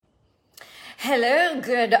Hello,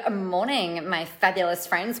 good morning, my fabulous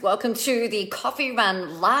friends. Welcome to the Coffee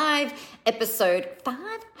Run Live, episode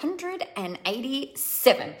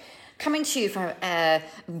 587. Coming to you from a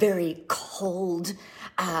very cold,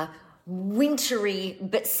 wintry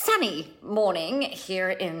but sunny morning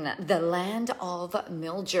here in the land of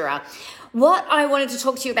Mildura. What I wanted to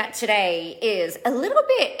talk to you about today is a little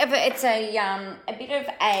bit of a bit of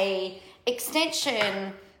a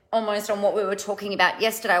extension almost on what we were talking about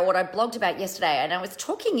yesterday, or what I blogged about yesterday. And I was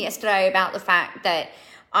talking yesterday about the fact that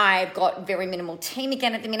I've got very minimal team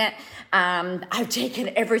again at the minute. I've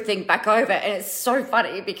taken everything back over, and it's so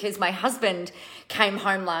funny because my husband came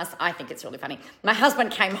home I think it's really funny. My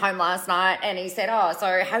husband came home last night and he said, "Oh,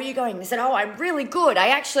 so how are you going?" And I said, "Oh, I'm really good. I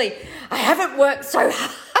haven't worked so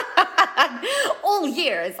hard all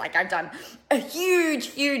year." It's like I've done a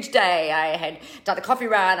huge day. I had done the coffee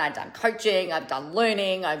run, I've done coaching, I've done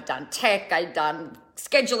learning, I've done tech, I've done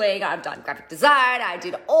scheduling, I've done graphic design, I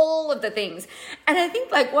did all of the things. And I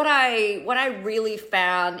think like what I really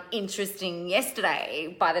found interesting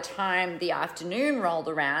yesterday, by the time the afternoon rolled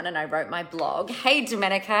around and I wrote my blog, "Hey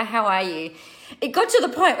Domenica, how are you?" It got to the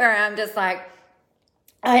point where I'm just like,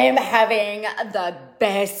 I am having the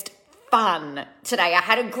best fun today. I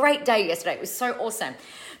had a great day yesterday. It was so awesome.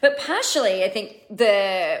 But partially, I think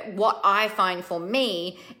what I find for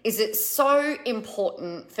me is it's so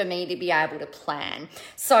important for me to be able to plan.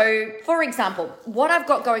 So, for example, what I've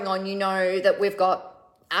got going on, you know that we've got,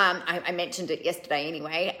 I mentioned it yesterday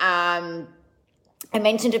anyway, I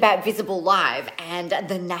mentioned about Visible Live and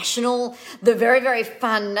the very, very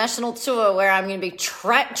fun national tour where I'm going to be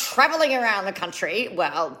traveling around the country,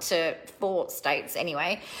 to 4 states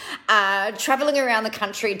anyway, traveling around the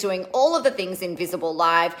country doing all of the things in Visible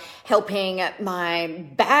Live, helping my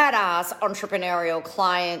badass entrepreneurial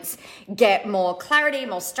clients get more clarity,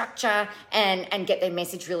 more structure, and get their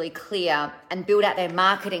message really clear and build out their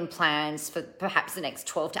marketing plans for perhaps the next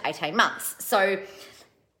 12 to 18 months. So,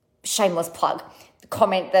 shameless plug.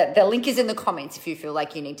 The link is in the comments if you feel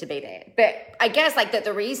like you need to be there. But I guess like that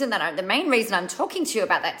the main reason I'm talking to you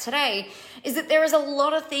about that today is that there is a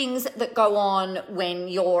lot of things that go on when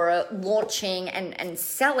you're launching and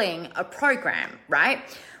selling a program, right?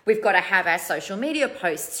 We've got to have our social media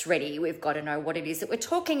posts ready. We've got to know what it is that we're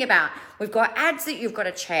talking about. We've got ads that you've got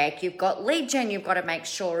to check. You've got lead gen you've got to make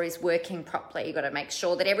sure is working properly. You've got to make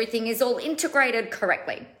sure that everything is all integrated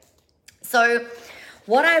correctly. So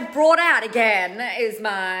what I brought out again is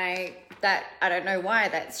I don't know why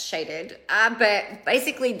that's shaded, but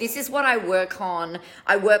basically this is what I work on.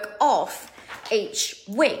 I work off each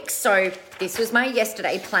week. So this was my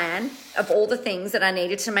yesterday plan of all the things that I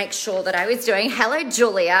needed to make sure that I was doing. Hello,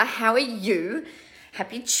 Julia. How are you?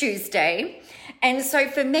 Happy Tuesday. And so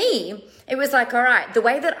for me, it was like, all right, the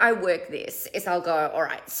way that I work this is I'll go, all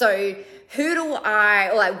right, so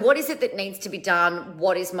what is it that needs to be done?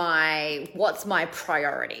 What's my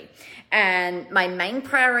priority? And my main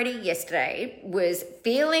priority yesterday was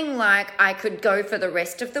feeling like I could go for the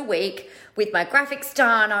rest of the week with my graphics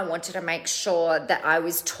done. I wanted to make sure that I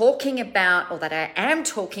was talking about, or that I am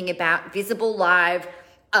talking about, Visible Live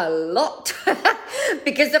a lot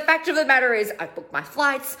because the fact of the matter is I've booked my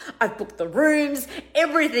flights, I've booked the rooms,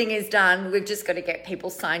 everything is done. We've just got to get people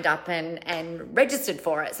signed up and registered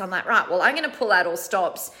for it. So I'm like, right, well, I'm going to pull out all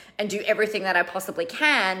stops and do everything that I possibly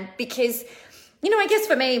can because, I guess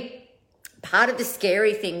for me, part of the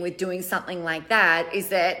scary thing with doing something like that is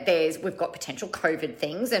that we've got potential COVID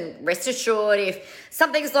things, and rest assured, if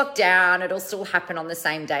something's locked down, it'll still happen on the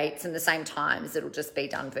same dates and the same times. It'll just be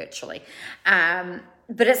done virtually.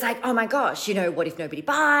 But it's like, oh my gosh, what if nobody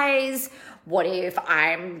buys? What if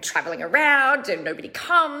I'm traveling around and nobody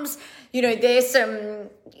comes? There's some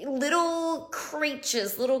little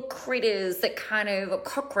creatures, little critters that or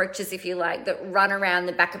cockroaches, if you like, that run around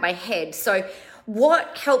the back of my head. So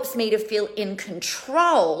what helps me to feel in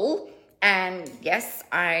control, and yes,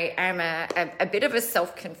 I am a bit of a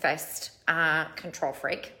self-confessed control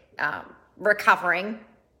freak, recovering.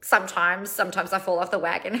 Sometimes I fall off the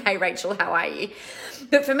wagon. Hey, Rachel, how are you?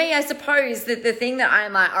 But for me, I suppose that the thing that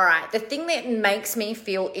I'm like, all right, the thing that makes me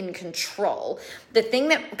feel in control,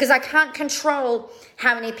 because I can't control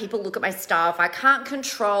how many people look at my stuff. I can't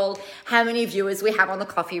control how many viewers we have on the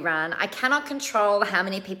coffee run. I cannot control how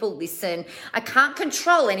many people listen. I can't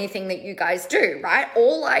control anything that you guys do, right?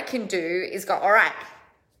 All I can do is go, all right,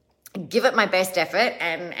 give it my best effort,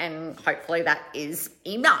 and hopefully that is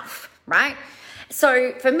enough, right?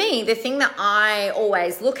 So for me, the thing that I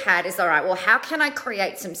always look at is, all right, well, how can I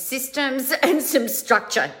create some systems and some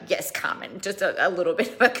structure? Yes, Carmen, just a little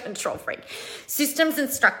bit of a control freak. Systems and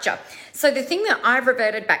structure. So the thing that I've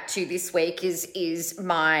reverted back to this week is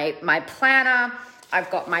my planner.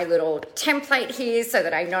 I've got my little template here so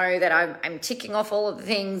that I know that I'm ticking off all of the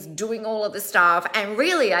things, doing all of the stuff. And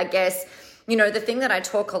really, I guess, the thing that I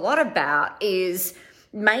talk a lot about is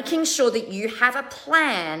making sure that you have a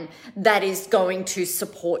plan that is going to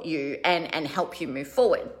support you and help you move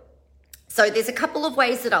forward. So there's a couple of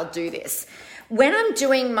ways that I'll do this. When I'm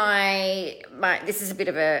doing this is a bit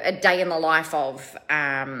of a day in the life of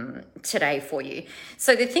today for you.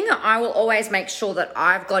 So the thing that I will always make sure that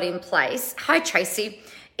I've got in place, hi Tracy,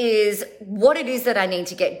 is what it is that I need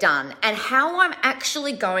to get done and how I'm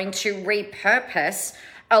actually going to repurpose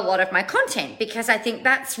a lot of my content, because I think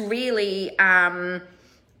that's really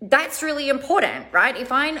important, right? If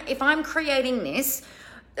I'm creating this,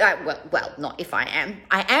 not if I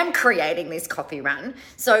am creating this copy run.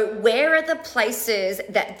 So where are the places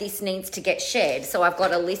that this needs to get shared? So I've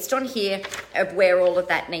got a list on here of where all of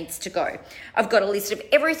that needs to go. I've got a list of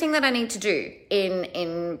everything that I need to do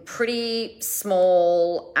in pretty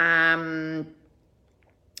small,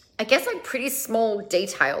 pretty small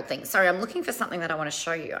detailed things. Sorry, I'm looking for something that I want to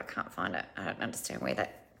show you. I can't find it. I don't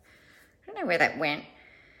know where that went.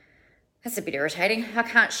 That's a bit irritating. I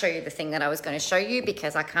can't show you the thing that I was going to show you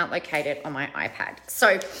because I can't locate it on my iPad.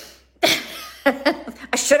 So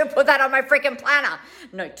I should have put that on my freaking planner.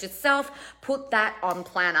 Note to self, put that on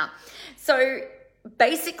planner. So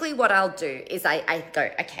basically what I'll do is I go,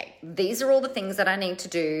 okay, these are all the things that I need to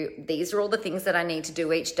do. These are all the things that I need to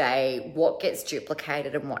do each day, what gets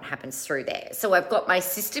duplicated and what happens through there. So I've got my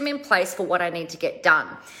system in place for what I need to get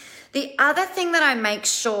done. The other thing that I make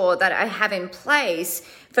sure that I have in place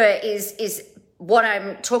is what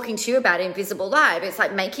I'm talking to you about in Visible Live. It's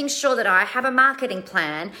like making sure that I have a marketing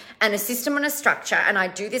plan and a system and a structure, and I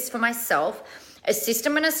do this for myself, a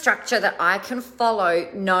system and a structure that I can follow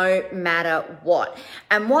no matter what.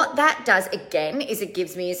 And what that does, again, is it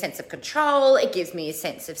gives me a sense of control. It gives me a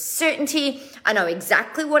sense of certainty. I know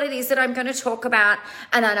exactly what it is that I'm going to talk about,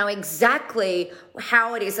 and I know exactly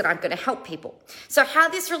how it is that I'm going to help people. So how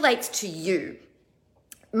this relates to you.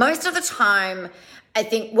 Most of the time, I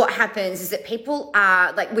think what happens is that people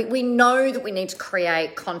are like, we know that we need to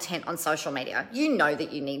create content on social media. You know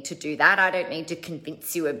that you need to do that. I don't need to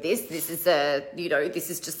convince you of this. This is this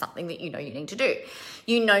is just something that you need to do.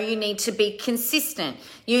 You know you need to be consistent.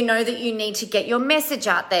 You know that you need to get your message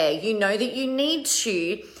out there. You know that you need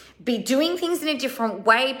to be doing things in a different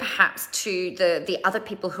way, perhaps, to the other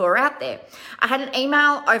people who are out there. I had an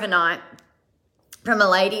email overnight from a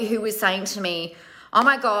lady who was saying to me, oh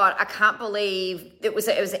my God, I can't believe it was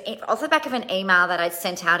off the back of an email that I'd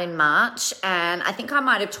sent out in March. And I think I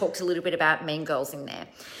might have talked a little bit about Mean Girls in there.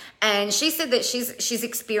 And she said that she's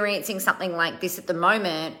experiencing something like this at the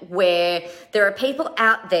moment, where there are people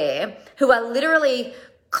out there who are literally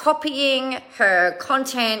copying her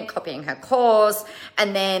content, copying her course,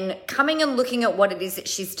 and then coming and looking at what it is that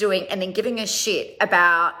she's doing and then giving a shit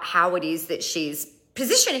about how it is that she's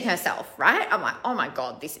positioning herself, right? I'm like, oh my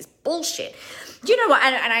God, this is bullshit. You know what?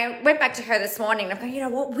 And I went back to her this morning and I'm going, you know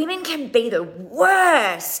what? Women can be the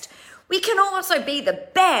worst. We can also be the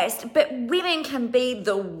best, but women can be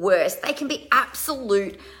the worst. They can be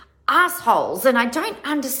absolute assholes. And I don't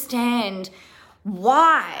understand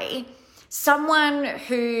why someone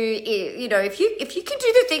who, if you can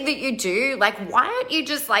do the thing that you do, like, why aren't you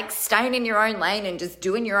just like staying in your own lane and just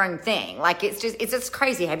doing your own thing? Like, it's just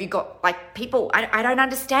crazy. Have you got like people, I don't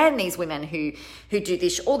understand these women who do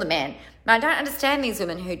this, or the men. I don't understand these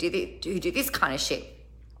women who do this kind of shit.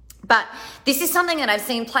 But this is something that I've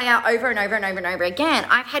seen play out over and over and over and over again.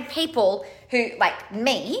 I've had people who, like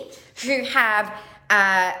me, who have,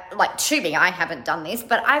 to me, I haven't done this,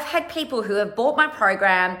 but I've had people who have bought my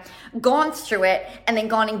program, gone through it, and then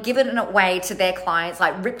gone and given it away to their clients,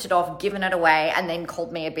 like ripped it off, given it away, and then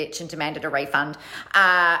called me a bitch and demanded a refund.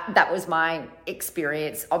 That was my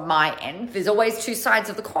experience on my end. There's always two sides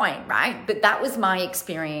of the coin, right? But that was my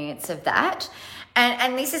experience of that.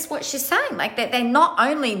 And this is what she's saying, like that they're not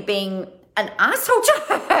only being an asshole to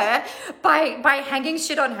her by hanging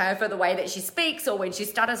shit on her for the way that she speaks, or when she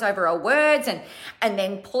stutters over her words, and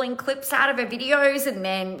then pulling clips out of her videos and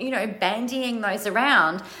then, bandying those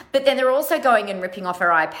around. But then they're also going and ripping off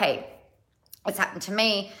her IP. It's happened to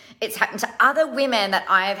me. It's happened to other women that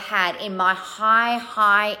I've had in my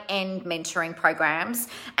high-end mentoring programs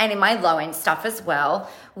and in my low-end stuff as well,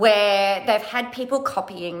 where they've had people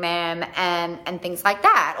copying them and things like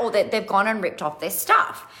that, or that they've gone and ripped off their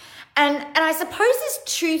stuff. And I suppose there's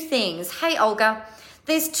two things. Hey, Olga,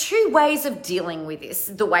 there's two ways of dealing with this,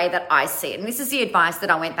 the way that I see it. And this is the advice that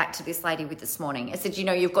I went back to this lady with this morning. I said,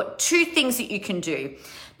 you've got two things that you can do.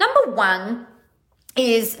 Number one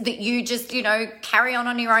is that you just, carry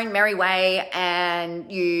on your own merry way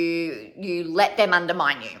and you let them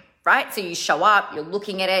undermine you, right? So you show up, you're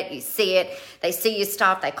looking at it, you see it, they see your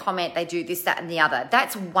stuff, they comment, they do this, that, and the other.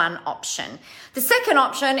 That's one option. The second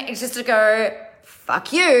option is just to go,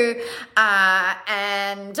 fuck you,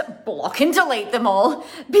 and block and delete them all.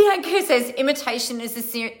 Bianca says imitation is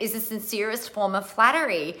the sincerest form of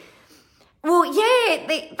flattery. Well,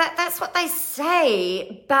 yeah, that's what they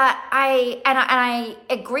say, but I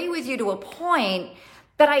agree with you to a point,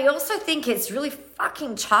 but I also think it's really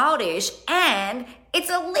fucking childish and it's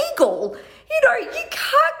illegal. You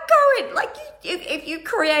can't go in, if you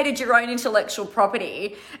created your own intellectual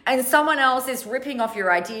property and someone else is ripping off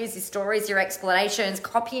your ideas, your stories, your explanations,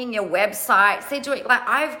 copying your websites, they're doing,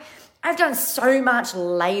 I've done so much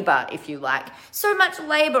labor, if you like, so much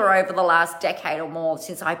labor over the last decade or more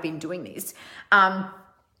since I've been doing this.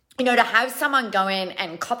 To have someone go in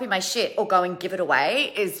and copy my shit or go and give it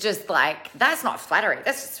away is just that's not flattery.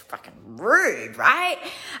 That's just fucking rude, right?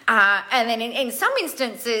 And then in some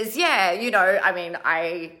instances, yeah,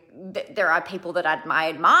 there are people that I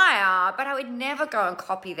admire, but I would never go and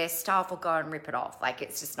copy their stuff or go and rip it off.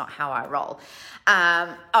 It's just not how I roll.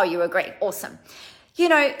 Oh, you agree? Awesome.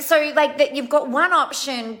 So that you've got one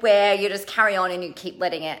option where you just carry on and you keep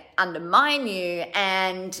letting it undermine you,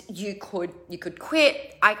 and you could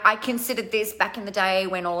quit. I considered this back in the day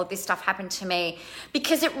when all of this stuff happened to me,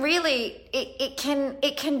 because it really, it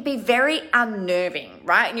can be very unnerving,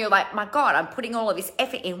 right? And you're like, my God, I'm putting all of this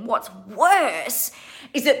effort in. What's worse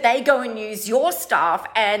is that they go and use your stuff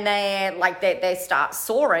and they start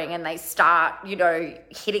soaring and they start,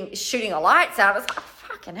 shooting the lights out. It's like,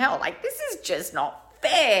 fucking hell, this is just not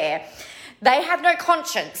fair. They have no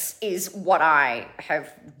conscience is what I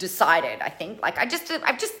have decided. I think I just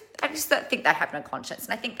think they have no conscience,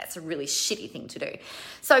 and I think that's a really shitty thing to do.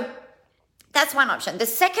 So that's one option. The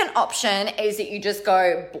second option is that you just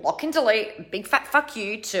go block and delete, big fat fuck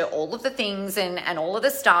you to all of the things and all of the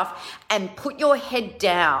stuff, and put your head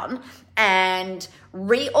down and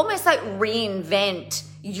almost reinvent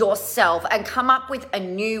yourself and come up with a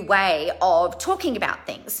new way of talking about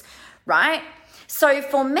things, right? So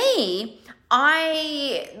for me,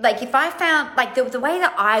 if I found the way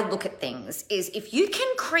that I look at things is, if you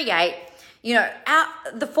can create,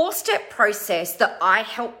 the 4-step process that I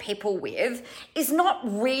help people with is not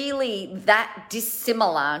really that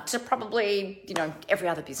dissimilar to probably, every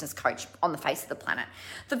other business coach on the face of the planet.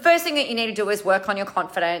 The first thing that you need to do is work on your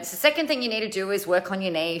confidence. The second thing you need to do is work on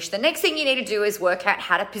your niche. The next thing you need to do is work out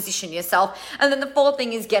how to position yourself. And then the fourth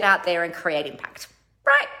thing is get out there and create impact,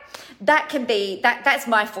 right? That's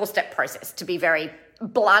my 4-step process, to be very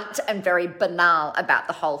blunt and very banal about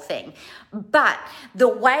the whole thing. But the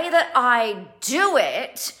way that I do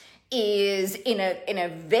it is in a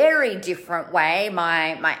very different way.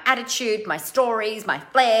 My attitude, my stories, my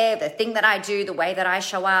flair, the thing that I do, the way that I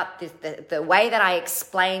show up, the way that I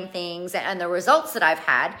explain things, and the results that I've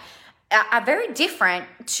had are very different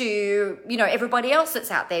to, everybody else that's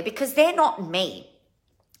out there, because they're not me.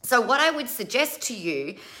 So what I would suggest to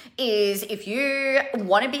you is, if you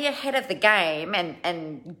want to be ahead of the game,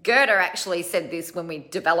 and Gerda actually said this when we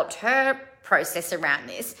developed her process around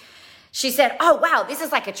this, she said, oh, wow, this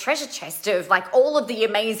is like a treasure chest of all of the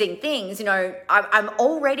amazing things. I'm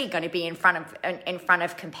already going to be in front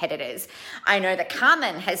of competitors. I know that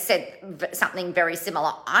Carmen has said something very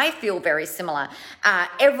similar. I feel very similar.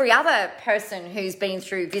 Every other person who's been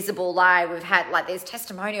through Visible Live, we've had there's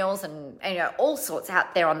testimonials and all sorts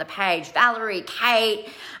out there on the page. Valerie, Kate,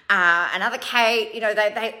 another Kate,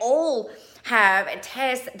 they all have a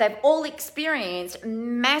test. They've all experienced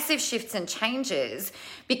massive shifts and changes,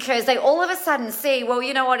 because they all of a sudden see, well,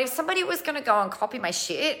 you know what, if somebody was going to go and copy my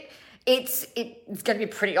shit, it's going to be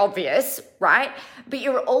pretty obvious, right? But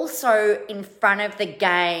you're also in front of the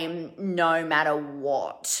game no matter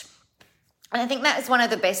what. And I think that is one of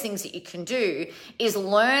the best things that you can do, is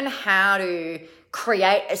learn how to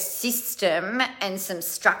create a system and some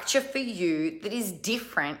structure for you that is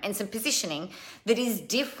different, and some positioning that is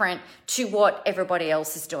different to what everybody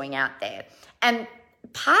else is doing out there. And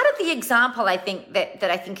part of the example I think that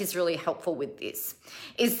I think is really helpful with this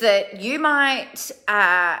is that you might,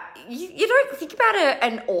 you don't think about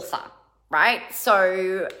an author, right?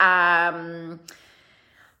 So,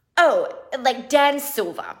 Dan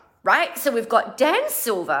Silver, right? So we've got Dan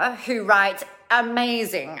Silver, who writes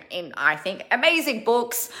amazing amazing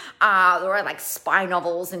books. There are like spy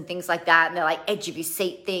novels and things like that, and they're like edge of your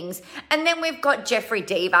seat things. And then we've got Jeffrey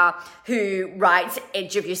Deaver, who writes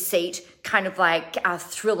edge of your seat kind of like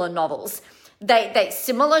thriller novels. They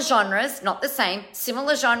similar genres, not the same,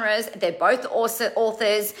 similar genres. They're both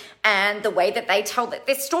authors, and the way that they tell that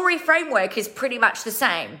their story framework is pretty much the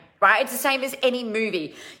same, right? It's the same as any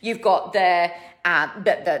movie. You've got the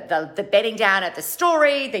bedding down of the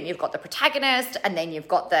story, then you've got the protagonist, and then you've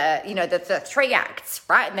got the three acts,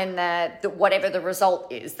 right? And then the whatever the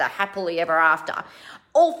result is, the happily ever after.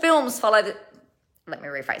 All films follow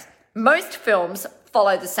most films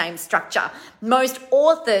follow the same structure. Most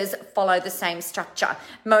authors follow the same structure.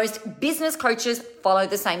 Most business coaches follow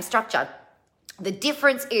the same structure. The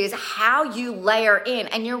difference is how you layer in,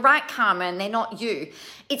 and you're right, Carmen, they're not you.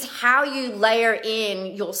 It's how you layer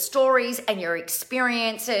in your stories and your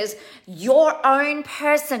experiences, your own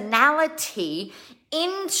personality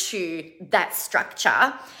into that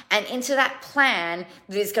structure and into that plan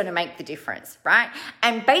that is going to make the difference, right?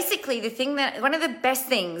 And basically one of the best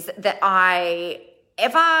things that I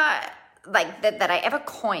ever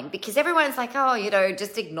coined, because everyone's like, oh,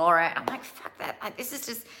 just ignore it. I'm like, fuck that.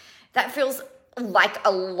 That feels like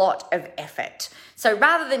a lot of effort. So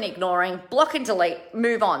rather than ignoring, block and delete,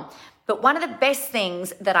 move on. But one of the best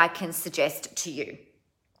things that I can suggest to you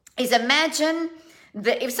is imagine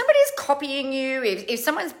that if somebody's copying you, if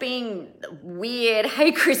someone's being weird,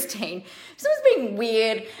 hey Christine, if someone's being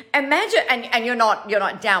weird, imagine, and you're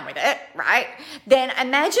not down with it, right? Then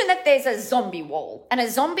imagine that there's a zombie wall, and a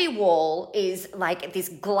zombie wall is like this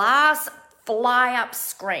glass fly up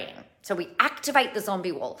screen. So we activate the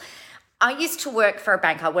zombie wall. I used to work for a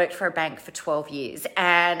bank. I worked for a bank for 12 years,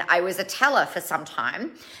 and I was a teller for some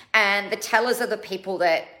time. And the tellers are the people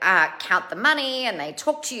that count the money, and they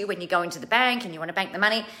talk to you when you go into the bank and you want to bank the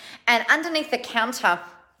money. And underneath the counter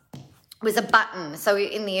was a button. So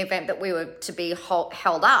in the event that we were to be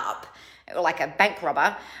held up, like a bank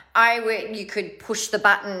robber, you could push the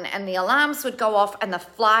button and the alarms would go off and the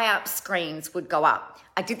fly-up screens would go up.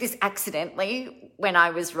 I did this accidentally when I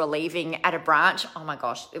was relieving at a branch. Oh my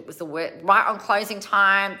gosh, it was the worst. Right on closing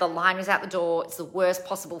time, the line was out the door. It's the worst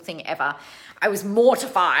possible thing ever. I was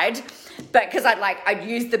mortified, but because I'd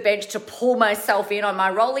used the bench to pull myself in on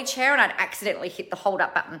my rolly chair and I'd accidentally hit the hold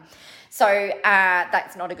up button. So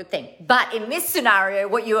that's not a good thing. But in this scenario,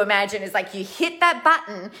 what you imagine is like you hit that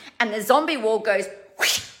button and the zombie wall goes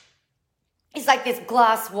whoosh. It's like this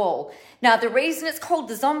glass wall. Now, the reason it's called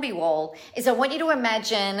the zombie wall is I want you to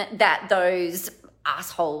imagine that those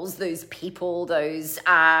assholes, those people, those,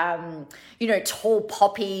 tall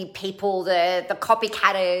poppy people, the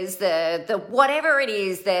copycatters, the whatever it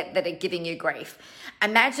is that are giving you grief.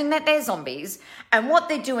 Imagine that they're zombies, and what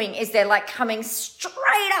they're doing is they're like coming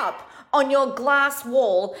straight up on your glass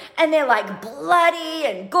wall, and they're like bloody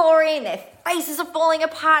and gory, and their faces are falling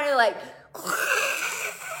apart, and like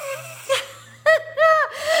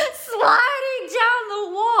sliding down the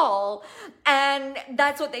wall, and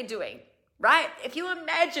that's what they're doing, right? If you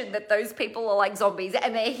imagine that those people are like zombies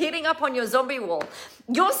and they're hitting up on your zombie wall,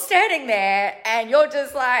 you're standing there and you're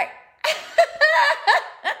just like, look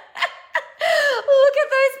at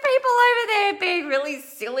those people over there being really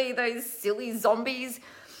silly, those silly zombies.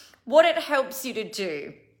 What it helps you to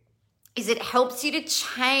do is it helps you to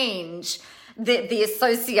change the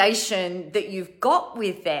association that you've got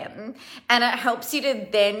with them, and it helps you to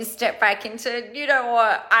then step back into, you know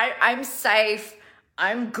what, I'm safe,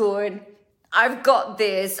 I'm good, I've got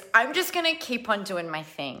this, I'm just going to keep on doing my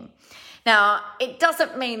thing. Now, it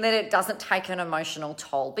doesn't mean that it doesn't take an emotional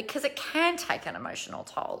toll, because it can take an emotional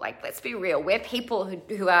toll. Like, let's be real. We're people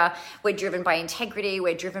we're driven by integrity.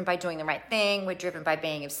 We're driven by doing the right thing. We're driven by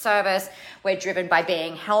being of service. We're driven by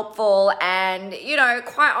being helpful. And,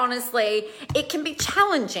 quite honestly, it can be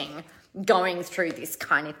challenging going through this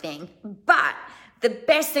kind of thing. But the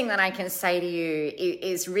best thing that I can say to you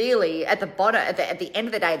is really at the end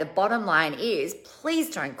of the day, the bottom line is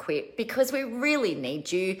please don't quit, because we really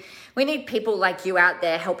need you. We need people like you out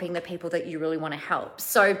there helping the people that you really want to help.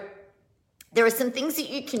 So there are some things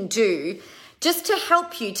that you can do just to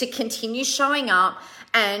help you to continue showing up,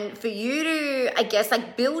 and for you to, I guess,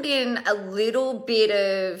 like build in a little bit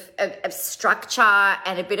of structure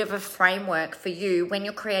and a bit of a framework for you when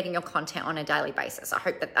you're creating your content on a daily basis.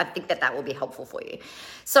 I think that will be helpful for you.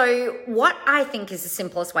 So what I think is the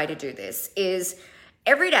simplest way to do this is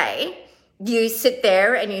every day you sit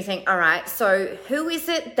there and you think, all right, so who is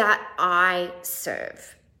it that I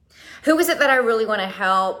serve? Who is it that I really want to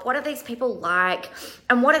help? What are these people like?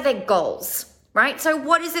 And what are their goals? right? So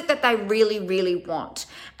what is it that they really, really want?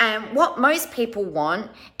 And what most people want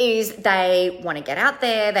is they want to get out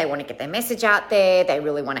there, they want to get their message out there, they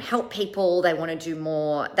really want to help people, they want to do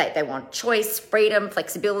more, they want choice, freedom,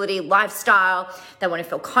 flexibility, lifestyle, they want to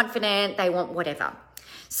feel confident, they want whatever.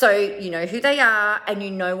 So you know who they are and you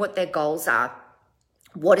know what their goals are.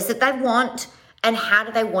 What is it they want and how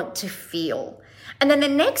do they want to feel? And then the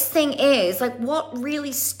next thing is like, what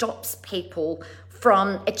really stops people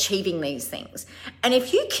from achieving these things? And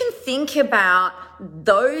if you can think about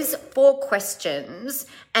those 4 questions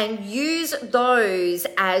and use those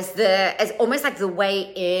as almost like the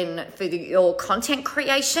way in for your content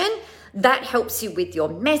creation, that helps you with your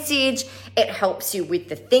message. It helps you with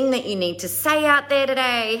the thing that you need to say out there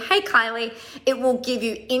today. Hey, Kylie. It will give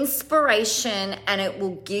you inspiration and it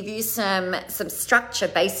will give you some structure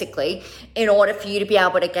basically in order for you to be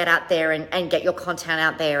able to get out there and get your content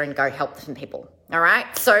out there and go help some people. All right.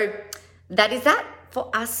 So that is that for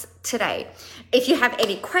us today. If you have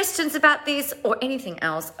any questions about this or anything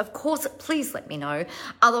else, of course, please let me know.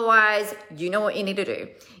 Otherwise, you know what you need to do.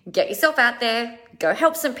 Get yourself out there, go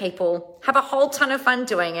help some people, have a whole ton of fun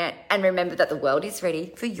doing it, and remember that the world is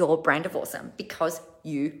ready for your brand of awesome because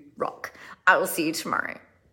you rock. I will see you tomorrow.